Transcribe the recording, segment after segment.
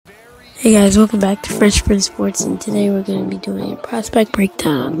Hey guys, welcome back to Fresh Prince Sports, and today we're going to be doing a prospect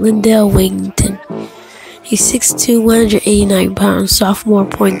breakdown on Lindell Wigginton. He's 6'2", 189 pounds, sophomore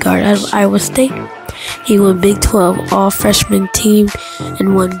point guard out of Iowa State. He won Big 12 All-Freshman Team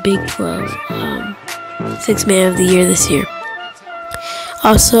and won Big 12 Sixth Man of the Year this year.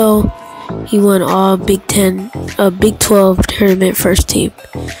 Also, he won all Big 12 Tournament First Team.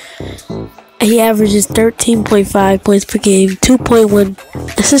 He averages 13.5 points per game, 2.1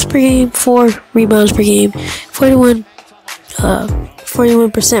 assists per game, 4 rebounds per game,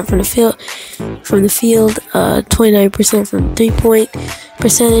 41% from the field, 29% from 3-point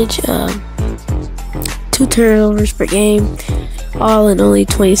percentage, 2 turnovers per game, all in only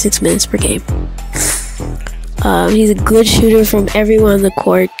 26 minutes per game. He's a good shooter from everywhere on the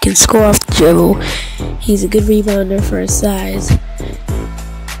court, can score off the dribble. He's a good rebounder for his size,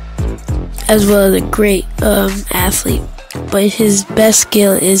 as well as a great athlete. But his best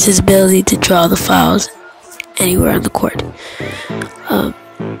skill is his ability to draw the fouls anywhere on the court.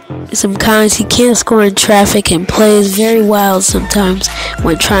 Sometimes he can't score in traffic and plays very wild sometimes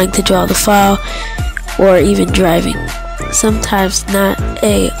when trying to draw the foul or even driving. Sometimes not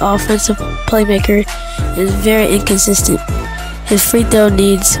a offensive playmaker, is very inconsistent. His free throw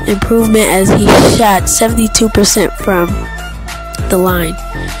needs improvement as he shot 72% from the line.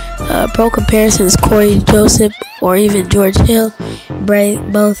 Pro comparisons, Corey Joseph or even George Hill,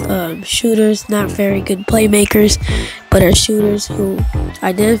 both shooters, not very good playmakers, but are shooters who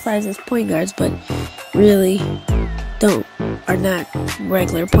identify as point guards, but really are not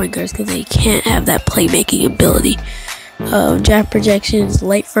regular point guards because they can't have that playmaking ability. Draft projections,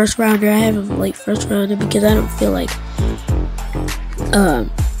 late first rounder. I have him late first rounder because I don't feel like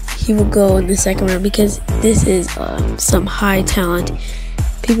he will go in the second round because this is some high talent.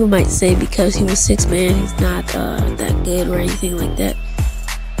 People might say because he was 6 man, he's not that good or anything like that,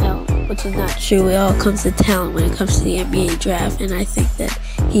 which is not true. It all comes to talent when it comes to the NBA draft, and I think that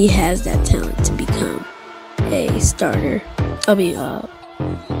he has that talent to become a starter.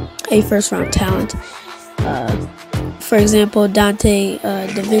 A first round talent. For example, Dante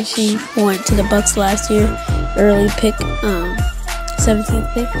DaVinci, who went to the Bucks last year, early pick,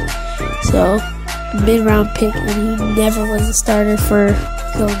 17th pick. So mid-round pick, and he never was a starter for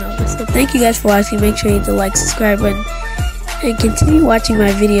Villanova. So thank you guys for watching. Make sure you hit the like, subscribe button, and continue watching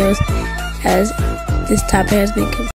my videos as this topic has been